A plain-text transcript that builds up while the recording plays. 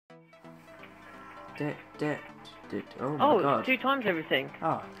Oh my god. It's 2 times everything.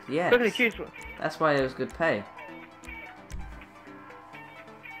 Oh, yes. Quickly choose one. That's why it was good pay.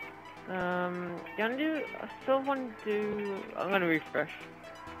 You wanna do? I still want to do. I'm gonna refresh.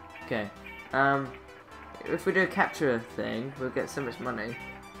 Okay. If we do a capture thing, we'll get so much money.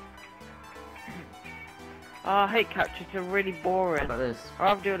 Oh, I hate capture. It's really boring. How about this?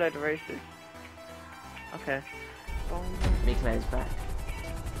 I'll do a load of races. Okay. Miklay's back.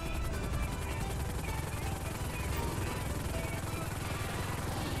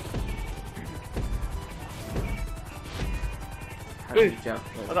 How do you Boost. jump?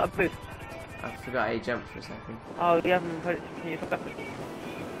 I got a boost. I forgot how you jumped for a second. Oh, you haven't put it. Can you put it?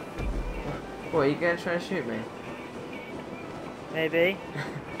 What, are you going to try and shoot me? Maybe.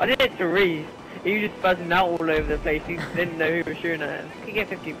 I did it to Reese. He was just buzzing out all over the place. He didn't know who was shooting at him. He get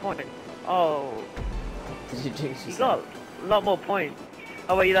 15 points. Oh. Did you jinx You yourself? got a lot more points.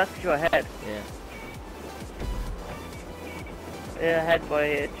 Oh wait, that's because you're ahead. Yeah. Yeah, ahead by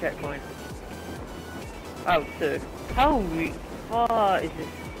a checkpoint. Oh, 2. How far is this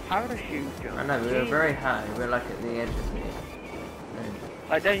parachute jump? I know, we were very high. We were like at the edge of the...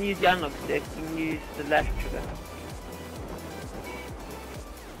 I don't use the analog stick, you can use the left trigger.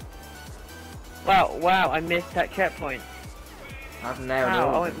 Wow, I missed that checkpoint. I've nailed it.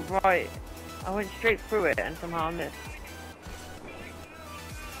 Wow, I went right. I went straight through it and somehow I missed.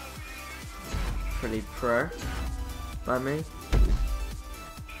 Pretty pro. By me.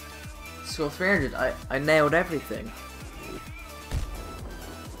 Score 300. I nailed everything.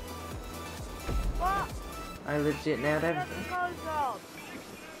 What? I legit nailed everything.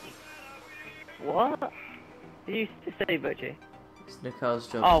 What? Did you say, Virgie? It's Nicole's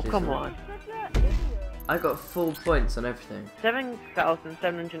job. Oh, to do come something. on. I got full points on everything.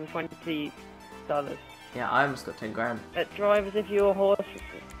 $7,720. Yeah, I almost got 10 grand. It drive as if you were a horse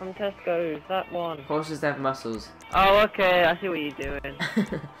from Tesco's, that one. Horses have muscles. Oh, okay, I see what you're doing.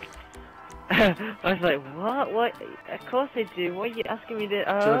 I was like, what? What? Of course they do. What are you asking me to?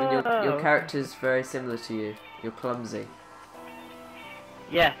 Oh. Jordan, your character's very similar to you. You're clumsy.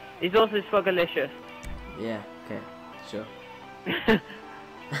 Yeah, he's also swaggerlicious. Yeah, okay, sure.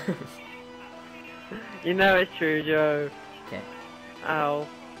 You know it's true, Joe. Okay. Ow.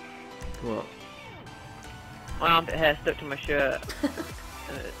 What? My armpit hair stuck to my shirt.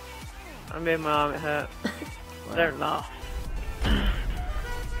 I'm in my armpit hurt. Wow. Don't laugh.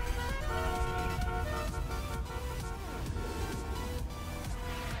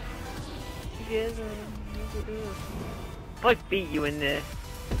 I beat you in there.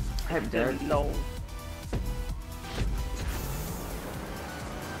 I hope you don't. Lol.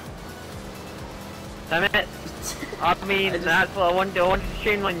 Damn it! I mean, that's what I wanted. I wanted to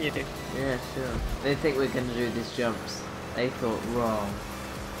streamline you. Yeah, sure. They think we're gonna do these jumps. They thought wrong.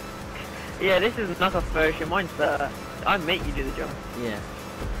 Yeah, this is not a version. Mine's better. I make you do the jump. Yeah.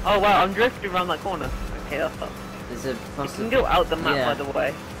 Oh wow, I'm drifting around that corner. Okay, that's up. There's a You can possible. go out the map, Yeah. by the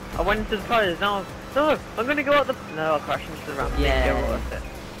way. I went into the tires. Now, no, I'm gonna go out the. No, I'll crash into the ramp. Yeah. Get worth it.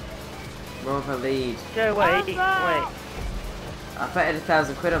 More of a lead. Joe, wait. Alpha! I betted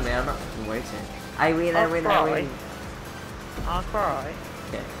 1,000 quid on me. I'm not fucking waiting. I win. I I'll win. I cry. win. I'll cry.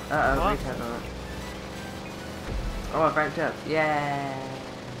 Okay. Uh oh. What? Retard on it. Oh, I ranked up. Yeah.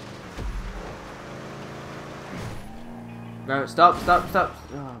 No, stop, stop, stop.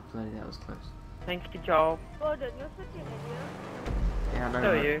 Oh, bloody, that was close. Thank you, Joel. Oh, then you're such an idiot. Yeah, I know. So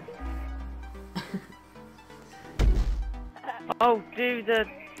are right? you. Oh, do the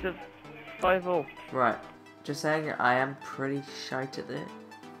 5-0. Right. Just saying, I am pretty shite at it.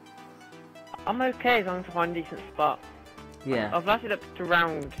 I'm okay as long as I find a decent spot. Yeah. I've lasted up to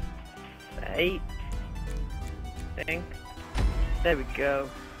round 8, I think. There we go.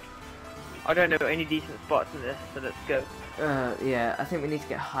 I don't know any decent spots in this, so let's go. Yeah, I think we need to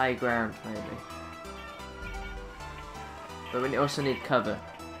get high ground, maybe. But we also need cover.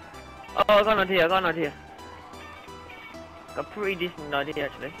 Oh, I got an idea, Got a pretty decent idea,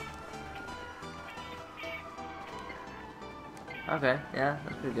 actually. Okay, yeah,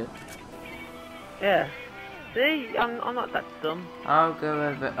 that's pretty good. Yeah. See, I'm not that dumb. I'll go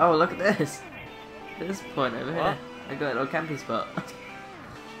over. Oh, look at this! This point over What? here. I got a little camping spot.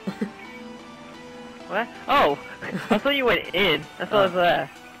 Where? Oh! I thought you went in. I thought I was there.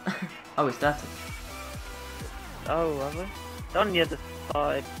 Oh, we started. Oh, have we? It's on the other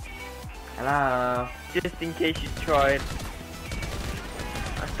side. Hello. Just in case you tried.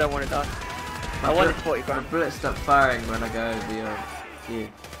 I still want to die. I My wanted bullet- 40 My grand. bullets stop firing when I go over you.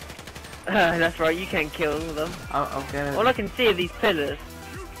 That's right, you can kill them. I'll get it. All I can see are these pillars.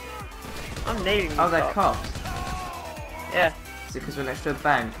 I'm nailing these Oh, they're cops. cops. Yeah. Is it because we're next to a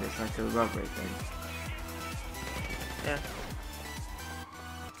bank and it's like a robbery thing? Yeah.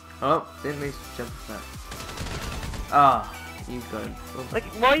 Oh, didn't mean to jump off that. Ah, you got him. Like,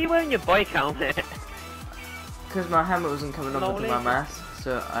 why are you wearing your bike helmet? Because my helmet wasn't coming off with Lolly. my mask,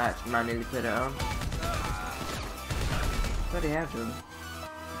 so I had to manually put it on. Bloody hell, Jordan.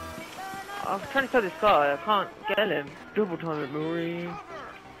 I'm trying to kill this guy, I can't get him. Double time it, Marine.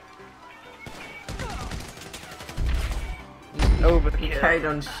 You Overkill. carried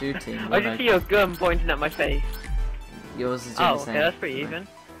on shooting. I when just see your gun pointing at my face. Yours is doing Oh, the same. okay, that's pretty even.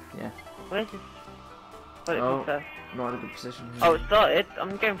 Yeah. Where's this? Oh, it's Oh. first. Not in a good position here. Oh, it started.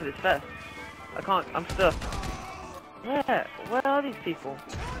 I'm going for this first. I can't. I'm stuck. Where are these people?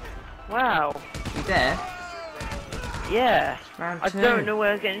 Wow. You there? Yeah. It's round I 2. don't know where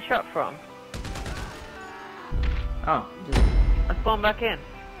I was getting shot from. Oh, I spawned back in.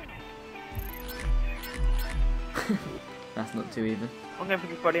 that's not too even. I'm going for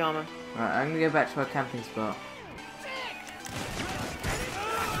this body armor. Right, I'm gonna go back to our camping spot.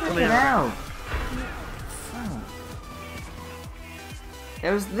 Come Look here. now.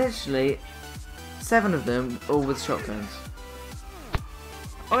 There was literally 7 of them, all with shotguns.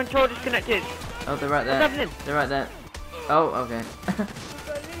 Oh, control disconnected. Oh, they're right What's there. happening? They're right there. Oh, okay.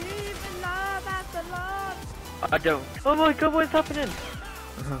 Believe in love after love. I don't. Oh my god, what's happening?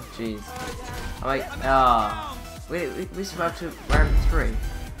 Oh, jeez. Oh, wait. Ah. We survived to round 3.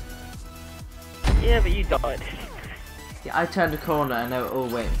 Yeah, but you died. Yeah, I turned a corner and they were all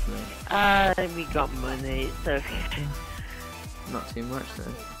waiting for me. We got money. It's okay. Not too much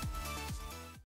though.